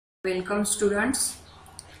Welcome students.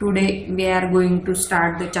 Today we are going to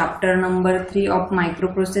start the chapter number 3 of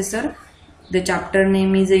microprocessor. The chapter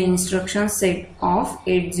name is the instruction set of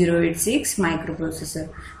 8086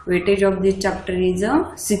 microprocessor. Weightage of this chapter is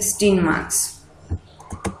 16 marks.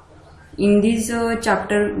 In this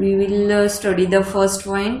chapter we will study the first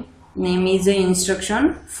point, name is the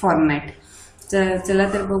instruction format. चला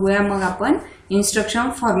तर बघूया मग आपण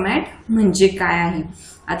instruction format म्हणजे काय आहे.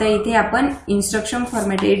 आता इथे आपण instruction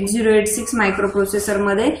format 8086 मायक्रोप्रोसेसर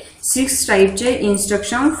मध्ये 6 टाइपचे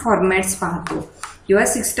instruction formats पाहतो किंवा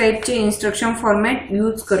 6 टाइपचे instruction format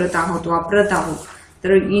यूज करत आहोत, वापरत आहोत.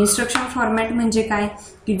 तर instruction format म्हणजे काय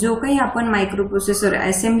की जो काही आपण मायक्रोप्रोसेसर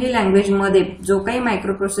असेंबली लँग्वेज मध्ये जो काही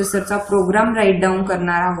मायक्रोप्रोसेसरचा प्रोग्राम राइट डाउन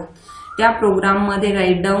करणार आहोत त्या प्रोग्राम मध्ये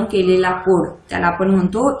राइट डाउन केलेला कोड त्याला आपण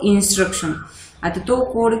म्हणतो इन्स्ट्रक्शन. आता तो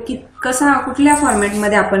कोड कसा कुठल्या फॉर्मॅट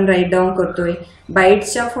मध्ये आपण राइट डाउन करतोय,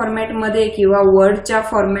 बाइट्सच्या फॉर्मॅट मध्ये किंवा वर्डच्या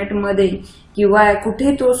फॉर्मॅट मध्ये किंवा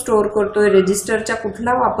कुठे तो स्टोअर करतोय, रजिस्टरचा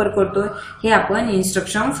कुठला वापर करतोय हे आपण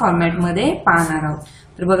इन्स्ट्रक्शन फॉर्मॅट मध्ये पाहणार आहोत.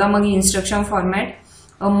 तर बघा मग instruction format,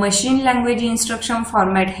 a machine language instruction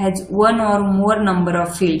format has one or more number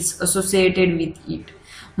of fields associated with it.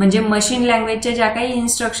 म्हणजे मशीन लँग्वेजच्या ज्या काही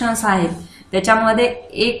इन्स्ट्रक्शन्स आहेत त्याच्यामध्ये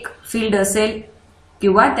एक फील्ड असेल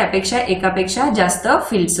किंवा त्यापेक्षा एकापेक्षा जास्त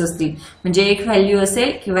फील्ड्स असतील. म्हणजे एक व्हॅल्यू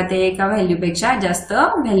असेल किंवा ते एका व्हॅल्यूपेक्षा जास्त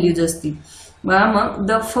व्हॅल्यूज असतील. बघा मग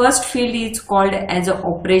the first field is called as a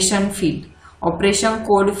operation field, operation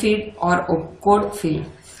code field or code field.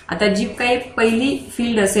 आता जी काही पहिली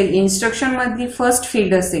फील्ड असेल इन्स्ट्रक्शन मधली फर्स्ट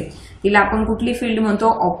फील्ड असेल तिला आपण कुठली फील्ड म्हणतो,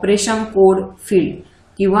 ऑपरेशन कोड फील्ड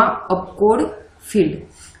किंवा अपकोड field,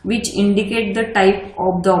 which indicate the type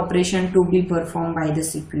of the operation to be performed by the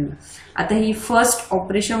CPU. आता ही फर्स्ट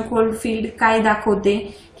ऑपरेशन कोड फील्ड काय दाखवते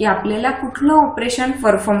की आपल्याला कुठलं ऑपरेशन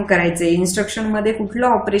परफॉर्म करायचंय, इन्स्ट्रक्शन मध्ये कुठलं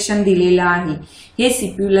ऑपरेशन दिलेलं आहे हे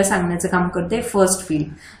सीपीयू ला सांगण्याचं काम करते फर्स्ट फील्ड.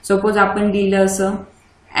 सपोज आपण दिलं असं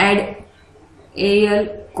ऍड AL,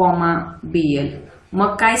 BL,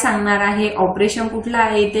 मग काय सांगणार आहे ऑपरेशन कुठलं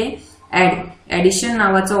आहे ते ऍड, ऍडिशन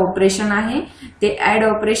नावाचं ऑपरेशन आहे. ते ऍड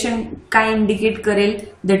ऑपरेशन काय इंडिकेट करेल,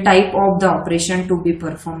 the type of the operation to be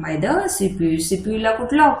perform by the CPU. CPU ला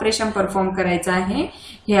कुठलं ऑपरेशन परफॉर्म करायचं आहे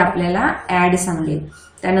हे आपल्याला ऍड सांगेल.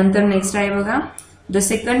 त्यानंतर नेक्स्ट आहे बघा, the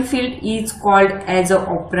second field is called as a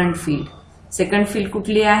operand field. Second field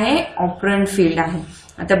कुठली आहे, ऑपरंड फील्ड आहे.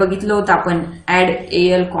 आता बघितलं होतं आपण ऍड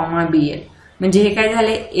AL, BL, म्हणजे हे काय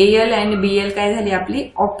झाले, AL आणि BL काय झाली आपली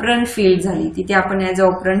ऑपरंड फील्ड झाली. तिथे आपण ॲज अ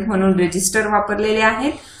ऑपरंड म्हणून रजिस्टर वापरलेले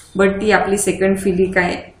आहेत, बट ती आपली सेकंड फील्ड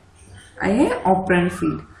काय आहे, ऑपरंड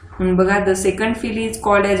फील्ड. म्हणून बघा the second field is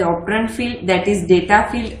called as operand field that is data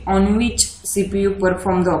field on which CPU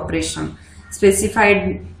perform the operation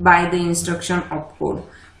specified by the instruction of code.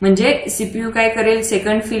 म्हणजे सीपीयू काय करेल,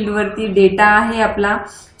 सेकंड फील्ड वरती data आहे आपला,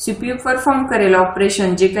 सीपीयू परफॉर्म करेल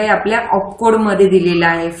operation जे काही आपल्या ऑपकोड मध्ये दिलेलं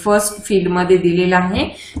आहे, फर्स्ट फील्ड मध्ये दिलेलं आहे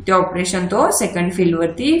ते ऑपरेशन तो सेकंड फील्ड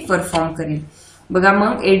वरती परफॉर्म करेल. बघा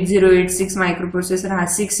मग 8086 मायक्रोप्रोसेसर हा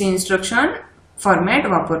 6 इन्स्ट्रक्शन फॉर्मॅट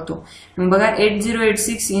वापरतो. मग बघा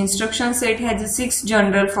 8086 instruction set has 6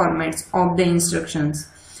 general formats of the instructions.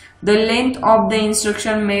 The length of the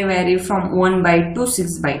instruction may vary from 1 byte to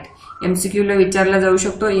 6 byte. MCQ ला विचारला जाऊ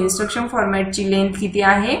शकतो इन्स्ट्रक्शन फॉर्मॅटची लेंथ किती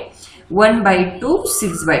आहे, 1 byte to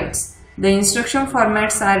 6 bytes. The instruction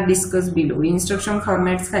formats R discuss below. Instruction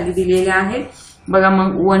formats खाली दिलेले आहेत. बघा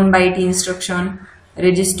मग 1 byte instruction,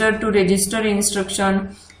 register to register instruction,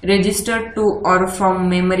 register to और from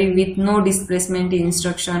memory with no displacement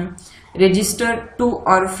instruction, register to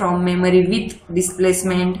और from memory with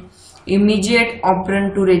displacement, immediate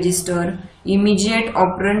operand to register, immediate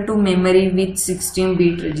operand to memory with 16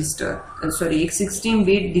 bit register, 16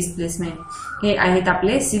 bit displacement. हे आहेत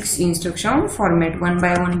आपले 6 instruction format. One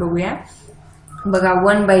by one बघूया. बघा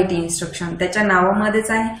 1 byte instruction त्याच्या नावामध्येच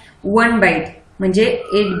आहे 1 byte म्हणजे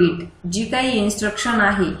 8 bit. जी काही इन्स्ट्रक्शन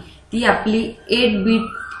आहे ती आपली 8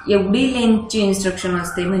 बीट एवढी लेंथची इन्स्ट्रक्शन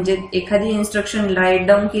असते. म्हणजे एखादी इन्स्ट्रक्शन राइट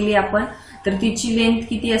डाऊन केली आपण तर तिची लेंथ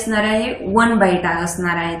किती असणार आहे, 1 बाइट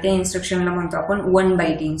असणार आहे. त्या इन्स्ट्रक्शनला म्हणतो आपण 1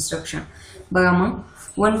 बाइट इन्स्ट्रक्शन. बघा मग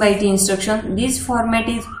 1 byte instruction, this format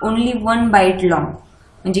is only 1 byte long.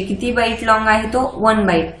 म्हणजे किती बाइट लॉंग आहे तो, 1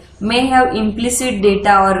 byte. May have implicit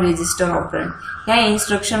data और रजिस्टर ऑपरंड. ह्या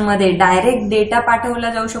इन्स्ट्रक्शन मध्ये डायरेक्ट डेटा पाठवला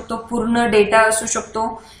जाऊ शकतो, पूर्ण डेटा असू शकतो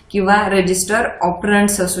किंवा रजिस्टर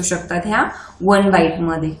ऑपरंड्स असू शकतात ह्या 1 बाइट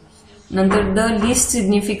मध्ये. नंतर the list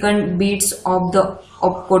significant beats of the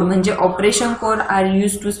opcode म्हणजे operation code R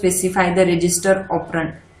use to specify the register operand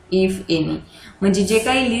if any. म्हणजे जे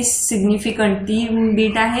काही लिस्ट सिग्निफिकंट 3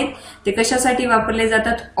 बीट आहेत ते कशासाठी वापरले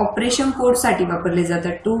जातात, ऑपरेशन कोड साठी वापरले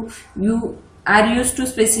जातात. To you R use to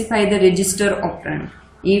specify the register operand.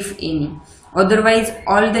 if any. Otherwise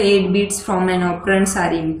all the 8 bits from an operands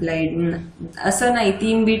are implied. असं नाही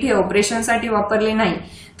 3 बीट हे ऑपरेशन साठी वापरले नाही,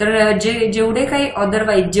 तर जेवढे काही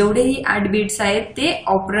अदरवाईज जेवढेही 8 बिट्स आहेत ते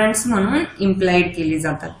ऑपरंड्स म्हणून इम्प्लाइड केले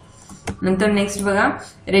जातात. नंतर नेक्स्ट बघा,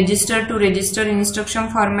 register to register instruction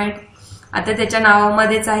format. आता त्याच्या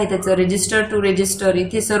नावामध्येच आहे त्याचं रजिस्टर टू रजिस्टर.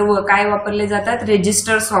 इथे सर्व काय वापरले जातात,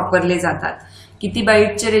 रजिस्टर्स वापरले जातात. किती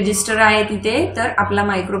बाईटचे रजिस्टर आहे तिथे, तर आपला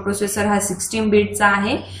मायक्रोप्रोसेसर हा 16 बीटचा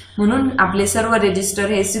आहे म्हणून आपले सर्व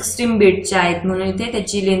रजिस्टर हे 16 बीटचे आहेत, म्हणून इथे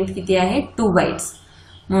त्याची लेंथ किती आहे 2 बाइट्स.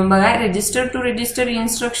 म्हणून बघा, register to register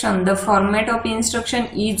instruction, the format of instruction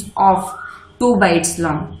is of 2 bytes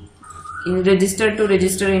long. In register to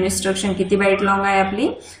register instruction किती बाइट लॉंग आहे आपली,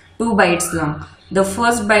 2 bytes long. The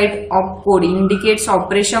first byte of code indicates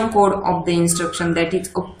operation code of the instruction, that is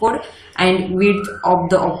opcode, and width of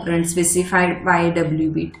the operand specified by W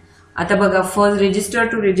bit. आता बघा, first resistor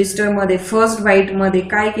to register मध्ये first byte मध्ये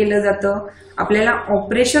काय केलं जातं, आपल्याला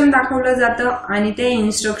operation दाखवलं जातं आणि त्या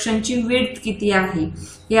इन्स्ट्रक्शनची विड्थ किती आहे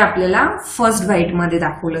हे आपल्याला फर्स्ट बाइट मध्ये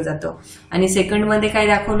दाखवलं जातं. आणि सेकंड मध्ये काय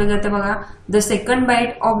दाखवलं जातं बघा, the second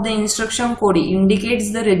byte of the instruction code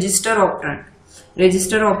indicates the register operand.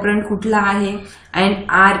 Register operand कुठला आहे, अँड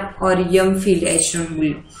आर और M field age shown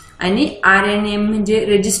below. आणि आर एन एम म्हणजे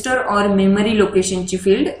रजिस्टर और मेमरी लोकेशनची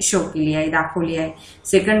फील्ड शो केली आहे, दाखवली आहे.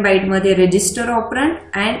 सेकंड बाइट मध्ये रजिस्टर ऑपरंड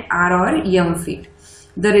अँड आर और M field.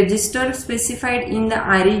 The register specified in the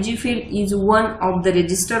REG field is one of the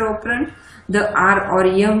register operand. The R or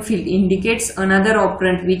M field indicates another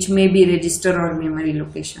operand which may be register or memory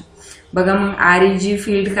location. बघा, मग REG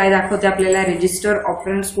field काय दाखवते आपल्याला, register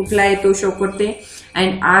operands कुठला आहे तो show करते.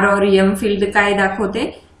 And R और M फील्ड काय दाखवते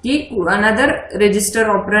की अनदर रजिस्टर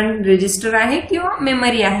ऑपरंड रजिस्टर आहे किंवा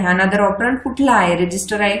मेमरी आहे. अनदर ऑपरंड कुठला आहे,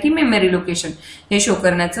 रजिस्टर आहे की मेमरी लोकेशन, हे शो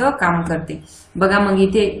करण्याचं काम करते. बघा, मग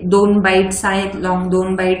इथे 2 बाइट्स आहेत लॉंग,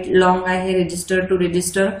 2 बाइट लॉंग आहे register to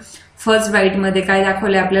register. First byte मध्ये काय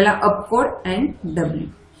दाखवलंय आपल्याला, अपकोड and W,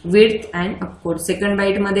 width and अपकोड. Second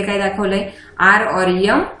byte मध्ये काय दाखवलंय, R और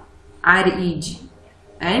M REG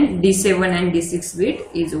and D7 and D6 bit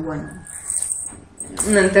is 1.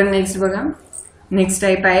 नंतर नेक्स्ट बघा, नेक्स्ट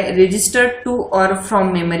टाइप आहे रजिस्टर टू और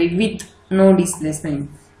from memory with no displacement.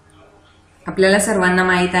 आपल्याला सर्वांना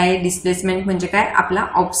माहित आहे डिस्प्लेसमेंट म्हणजे काय, आपला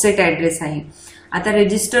ऑफसेट ऍड्रेस आहे. आता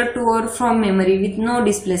रजिस्टर टू और from memory with no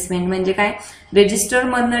displacement म्हणजे काय, रजिस्टर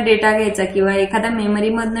मधनं डेटा घ्यायचा किंवा एखादा मेमरी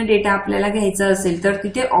मधनं डेटा आपल्याला घ्यायचा असेल तर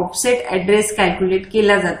तिथे ऑफसेट ऍड्रेस कॅल्क्युलेट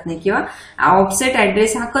केला जात नाही किंवा ऑफसेट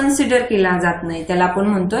ऍड्रेस हा कन्सिडर केला जात नाही. त्याला आपण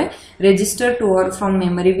म्हणतोय रजिस्टर टू और from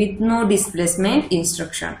memory with no displacement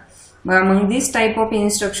instruction. मग दिस type of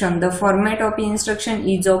instruction, the format of instruction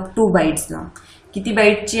is of 2 bytes long. किती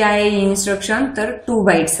बाइटची आहे ही इन्स्ट्रक्शन, तर 2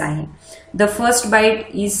 बाइट्स आहे. The first byte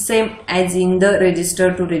is same as in the register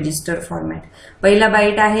to register format. पहिला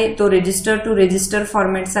byte आहे तो register to register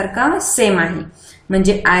format सारखा same आहे,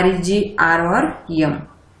 म्हणजे REG R और M.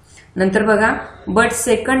 नंतर बघा, but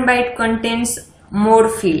second byte contains mode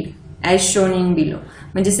field as shown in below.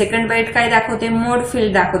 म्हणजे सेकंड बाइट काय दाखवते, मोड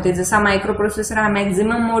फील्ड दाखवते. जसा मायक्रोप्रोसेसर हा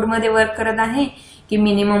मॅक्झिमम मोड मध्ये वर्क करत आहे की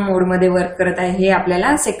मिनिमम मोड मध्ये वर्क करत आहे हे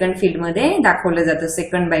आपल्याला सेकंड फील्ड मध्ये दाखवलं जातं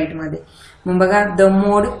सेकंड बाइट मध्ये. मग बघा, द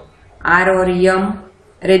मोड R और M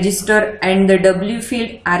register and the W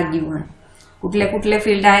field R given. कुठल्या कुठल्या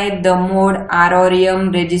फील्ड आहेत, द मोड R और M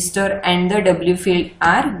register and the W field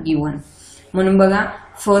R given. म्हणून बघा,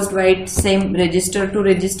 first byte same register to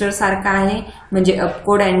register सारखा आहे, म्हणजे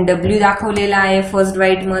अपकोड अँड W दाखवलेला आहे फर्स्ट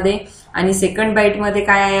बाइट मध्ये. आणि सेकंड बाइट मध्ये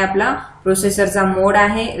काय आहे, आपला प्रोसेसरचा मोड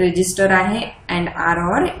आहे, रजिस्टर आहे अँड R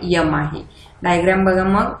और M आहे. डायग्राम बघा,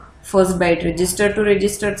 मग first byte register to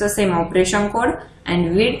रजिस्टरचा same operation code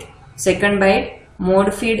and width. Second byte mode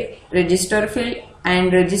field, register field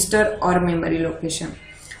and register और मेमरी लोकेशन.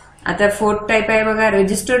 आता फोर्थ टाइप आहे बघा,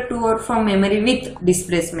 रजिस्टर टू और from memory with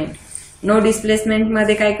displacement. No displacement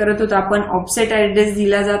मध्ये काय करत होतो आपण, ऑफसेट ऍड्रेस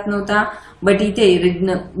दिला जात नव्हता, बट इथे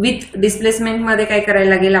विथ डिस्प्लेसमेंट मध्ये काय करायला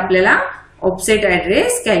लागेल, आपल्याला ऑफसेट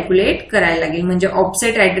ऍड्रेस कॅल्क्युलेट करायला लागेल. म्हणजे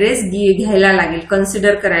ऑफसेट ऍड्रेस घ्यायला लागेल,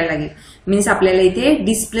 कन्सिडर करायला लागेल. मीन्स आपल्याला इथे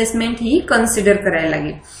डिस्प्लेसमेंट ही कन्सिडर करायला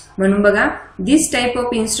लागेल. म्हणून बघा, दिस type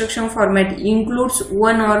of instruction format includes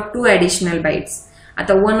 1 or 2 additional bytes.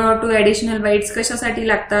 आता 1 or 2 ॲडिशनल बाइट्स कशासाठी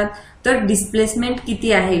लागतात, तर डिस्प्लेसमेंट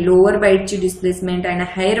किती आहे, लोअर बाइटची डिस्प्लेसमेंट आणि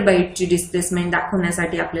हायर बाइटची डिस्प्लेसमेंट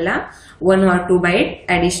दाखवण्यासाठी आपल्याला 1 or 2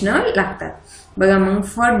 बाइट ॲडिशनल लागतात. बघा, मग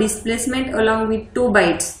for displacement along with 2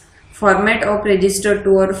 bytes format of register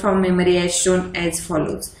to और from memory as shown as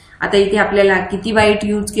follows. आता इथे आपल्याला किती बाइट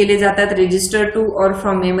यूज केले जातात रजिस्टर टू और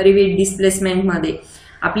फ्रॉम मेमरी विथ डिस्प्लेसमेंट मध्ये.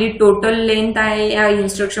 आपली टोटल लेंथ आहे या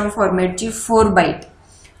इन्स्ट्रक्शन फॉर्मॅटची 4 बाइट.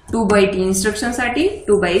 2 बाइट इन्स्ट्रक्शन साठी,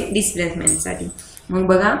 2 बाइट डिस्प्लेसमेंट साठी. मग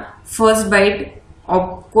बघा first byte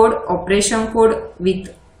op code operation code with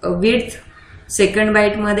width, second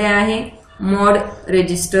byte मध्ये आहे मॉड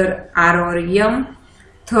रजिस्टर आर और एम,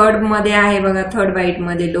 थर्ड मध्ये आहे बघा थर्ड बाइट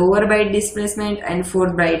मध्ये लोअर बाइट डिस्प्लेसमेंट आणि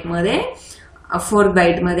फोर्थ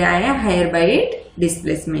बाइट मध्ये आहे हायर बाइट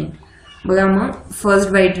डिस्प्लेसमेंट. बघा मग फर्स्ट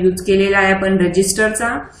बाइट यूज केलेला आहे आपण रजिस्टरचा,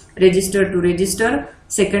 register to register,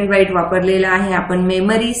 second byte वापरलेला आहे आपण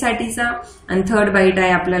मेमरी साठीचा आणि थर्ड बाइट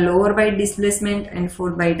आहे आपला लोअर बाइट डिस्प्लेसमेंट आणि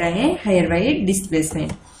फोर्थ बाइट आहे हायर बाइट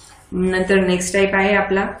डिस्प्लेसमेंट. नंतर नेक्स्ट टाइप आहे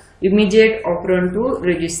आपला इमिजिएट ऑपरंड टू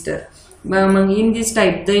रजिस्टर. मग in this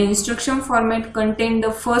type the instruction format content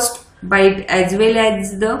the first byte age well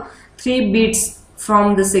age the 3 bits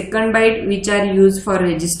from the second byte which are use for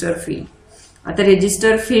register field. आता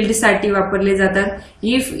register field साठी वापरले जातात.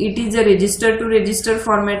 If it is a resistor to register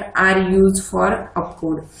format R use for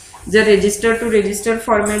अपकोड. जर register to register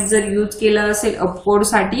format जर use केलं असेल अपकोड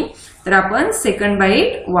साठी तर आपण सेकंड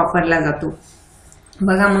बाइट वापरला जातो.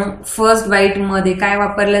 बघा मग फर्स्ट बाइट मध्ये काय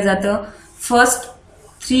वापरलं जातं, फर्स्ट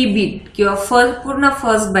 3 bit किंवा पूर्ण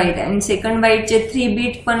फर्स्ट बाइट आणि सेकंड बाइटचे 3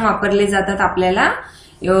 bit पण वापरले जातात आपल्याला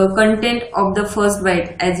content of the first byte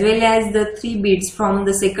as well as the 3 bits from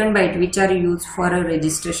the second byte which are used for a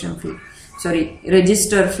register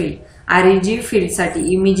field. REG field साठी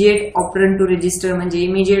immediate operand to register म्हणजे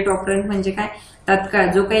immediate operand म्हणजे काय,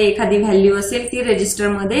 तात्काळ जो काही एखादी व्हॅल्यू असेल ती रजिस्टर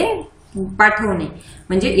मध्ये पाठवणे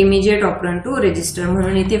म्हणजे immediate operand to register.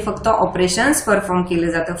 म्हणून इथे फक्त ऑपरेशन्स परफॉर्म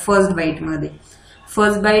केले जातं फर्स्ट बाइट मध्ये.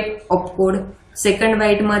 First byte opcode, second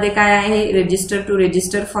byte मध्ये काय आहे रजिस्टर टू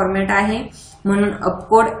रजिस्टर फॉर्मॅट आहे म्हणून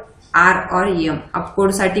अपकोड आर और एम.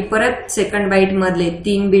 अपकोड साठी परत सेकंड बाइट मधले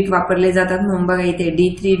 3 बिट वापरले जातात म्हणून बघा इथे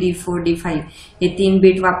D3, D4, D5 हे 3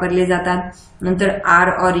 बिट वापरले जातात. नंतर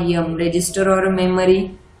आर और एम रजिस्टर और मेमरी.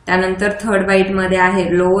 त्यानंतर थर्ड बाइट मध्ये आहे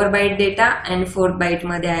लोअर बाइट डेटा आणि फोर्थ बाइट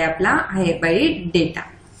मध्ये आहे आपला हायर बाइट डेटा.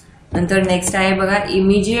 नंतर नेक्स्ट आहे बघा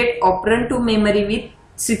immediate operand to memory with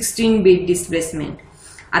 16 bit displacement.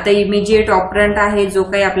 आता इमिजिएट ऑपरंट आहे जो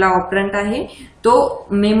काही आपला ऑपरंट आहे तो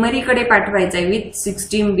मेमरीकडे पाठवायचा आहे विथ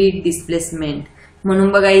 16 बिट डिस्प्लेसमेंट.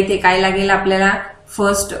 म्हणून बघा इथे काय लागेल आपल्याला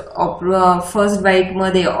फर्स्ट बाइट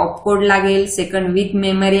मध्ये ऑपकोड लागेल, सेकंड विथ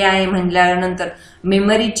मेमरी आहे म्हटल्यानंतर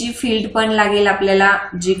मेमरीची फील्ड पण लागेल आपल्याला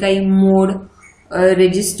जी काही मोड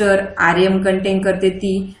रजिस्टर RM कंटेन करते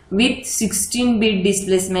ती विथ 16 बिट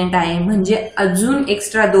डिस्प्लेसमेंट आहे म्हणजे अजून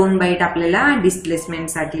एक्स्ट्रा 2 बाइट आपल्याला डिस्प्लेसमेंट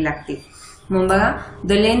साठी लागतील. मग बघा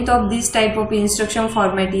the length of this type of instruction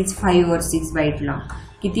format is 5 or 6 byte long.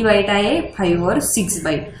 किती बाइट आहे 5 or 6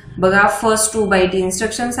 बाइट. बघा फर्स्ट 2 बाइट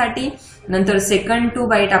इन्स्ट्रक्शन साठी, नंतर सेकंड 2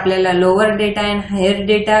 बाइट आपल्याला lower data and hire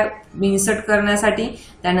data insert करण्यासाठी,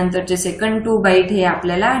 त्यानंतरचे सेकंड 2 बाइट हे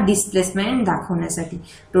आपल्याला डिस्प्लेसमेंट दाखवण्यासाठी.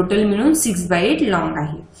 टोटल मिळून 6 बाइट लॉंग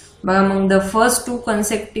आहे. बघा मग the first 2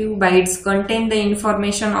 consecutive bytes content the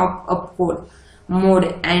information of अपकोड, mode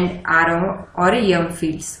and R और M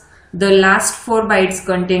fields. The last 4 bytes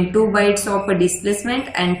contain 2 bytes of a displacement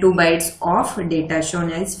and 2 bytes of data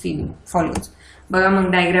shown as follows. बघा मग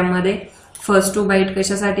diagram मध्ये first 2 byte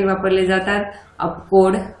कशासाठी वापरले जातात,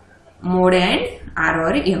 अपकोड, मोड and R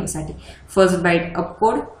और M साठी. First byte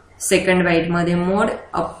अपकोड, second byte मध्ये मोड,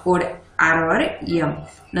 अपकोड, आर और एम.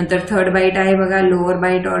 नंतर थर्ड बाइट आहे बघा lower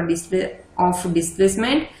byte of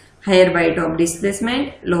displacement, higher byte of displacement,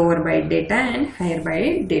 lower byte data and higher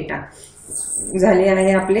byte data. झाले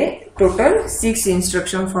आहे आपले total 6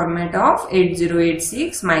 instruction format of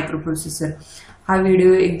 8086 microprocessor. हा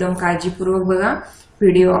व्हिडिओ एकदम काळजीपूर्वक बघा.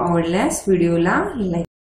 व्हिडिओ आवडल्यास व्हिडिओला लाईक